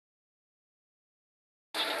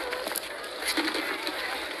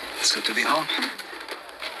It's good to be home.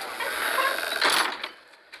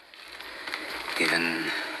 Even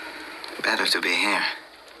better to be here.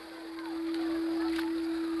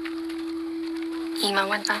 Ema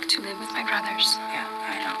went back to live with my brothers. Yeah,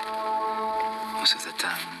 I know. Most of the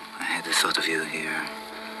time, I had the thought of you here,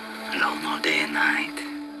 alone all day and night.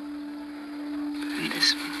 But in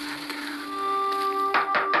this moment...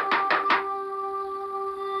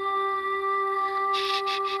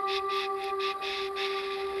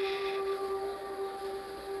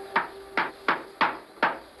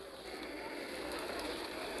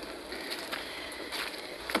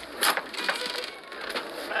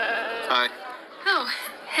 Hi. Oh,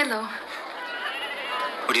 hello.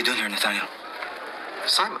 What are you doing here, Nathaniel?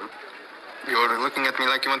 Simon, you're looking at me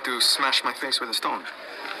like you want to smash my face with a stone.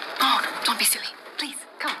 Oh, don't be silly. Please,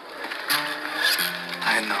 come.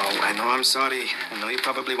 I know, I'm sorry. I know you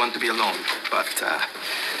probably want to be alone, but,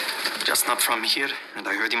 just not from here, and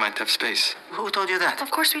I heard you might have space. Who told you that?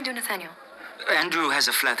 Of course we do, Nathaniel. Andrew has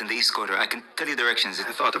a flat in the East Quarter. I can tell you directions.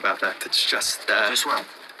 I thought about that. It's just, Just what?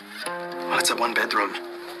 well, it's a one-bedroom.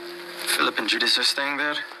 Philip and Judith are staying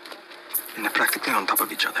there, and they're practically on top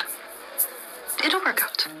of each other. It'll work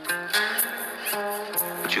out.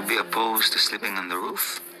 Would you be opposed to sleeping on the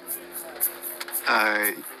roof?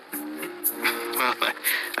 Well,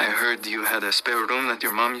 I heard you had a spare room that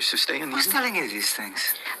your mom used to stay in. Who's telling you these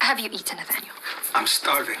things? Have you eaten, Nathaniel? I'm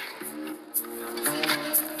starving.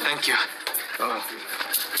 Thank you.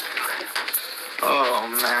 Oh,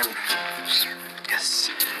 man. Yes.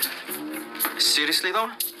 Seriously, though?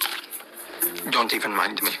 Don't even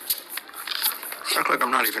mind me. Act like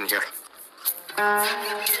I'm not even here.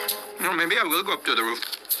 No, maybe I will go up to the roof.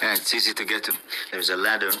 Yeah, it's easy to get to. There's a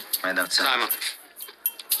ladder right outside. Simon,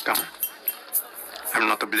 come. I'm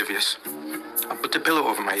not oblivious. I'll put the pillow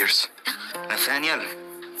over my ears. Nathaniel,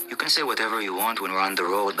 you can say whatever you want when we're on the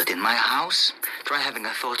road, but in my house, try having a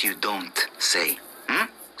thought you don't say.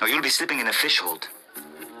 Or you'll be sleeping in a fish hold.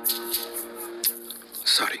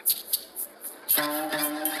 Sorry.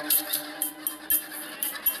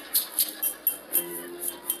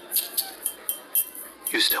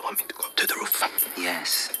 You still want me to go up to the roof?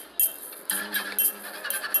 Yes.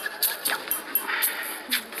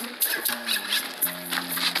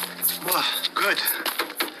 Well, good.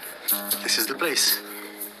 This is the place.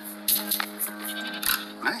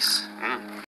 Nice.